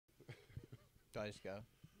Do I just go?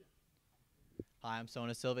 Hi, I'm Sohan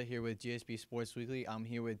DeSilva here with GSB Sports Weekly. I'm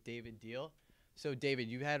here with David Diehl. So, David,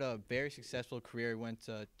 you had a very successful career. Went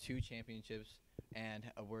to 2 championships and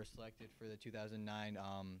were selected for the 2009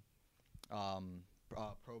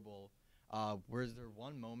 Pro Bowl. Was there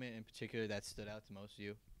one moment in particular that stood out to most of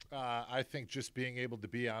you? I think just being able to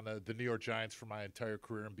be on the New York Giants for my entire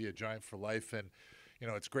career and be a Giant for life. And, you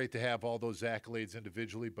know, it's great to have all those accolades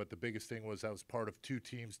individually, but the biggest thing was I was part of 2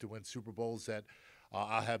 teams to win Super Bowls that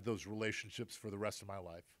I'll have those relationships for the rest of my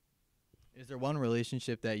life. Is there one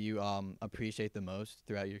relationship that you appreciate the most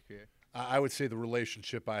throughout your career? I would say the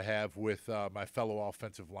relationship I have with my fellow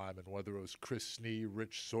offensive linemen, whether it was Chris Snee,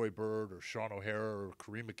 Rich Soybird, or Sean O'Hara, or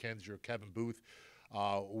Kareem McKenzie, or Kevin Booth.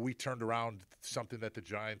 We turned around something that the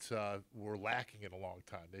Giants were lacking in a long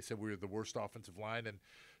time. They said we were the worst offensive line, and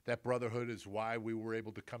that brotherhood is why we were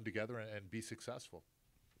able to come together and be successful.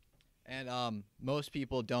 And most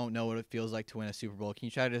people don't know what it feels like to win a Super Bowl. Can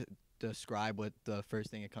you try to describe what the first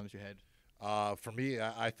thing that comes to your head? For me,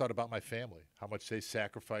 I thought about my family, how much they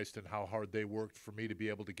sacrificed and how hard they worked for me to be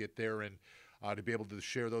able to get there and to be able to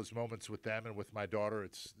share those moments with them and with my daughter.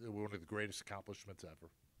 It's one of the greatest accomplishments ever.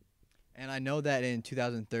 And I know that in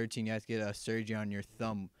 2013 you had to get a surgery on your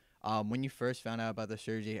thumb. When you first found out about the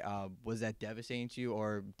surgery, was that devastating to you,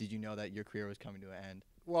 or did you know that your career was coming to an end?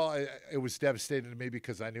 Well, it was devastating to me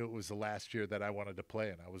because I knew it was the last year that I wanted to play,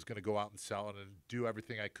 and I was going to go out and sell it and do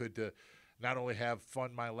everything I could to not only have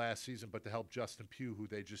fun my last season, but to help Justin Pugh, who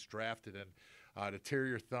they just drafted. And to tear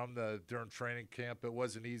your thumb during training camp, it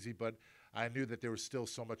wasn't easy, but I knew that there was still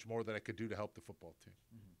so much more that I could do to help the football team.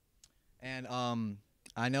 And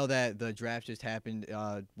I know that the draft just happened.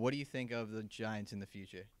 What do you think of the Giants in the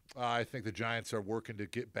future? I think the Giants are working to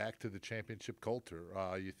get back to the championship culture.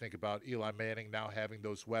 You think about Eli Manning now having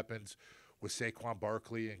those weapons with Saquon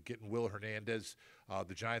Barkley and getting Will Hernandez.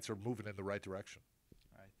 The Giants are moving in the right direction.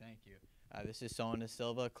 All right, thank you. This is Sohan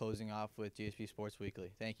DeSilva closing off with GSP Sports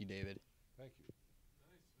Weekly. Thank you, David. Thank you.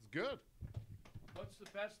 It's good. What's the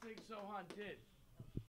best thing Sohan did?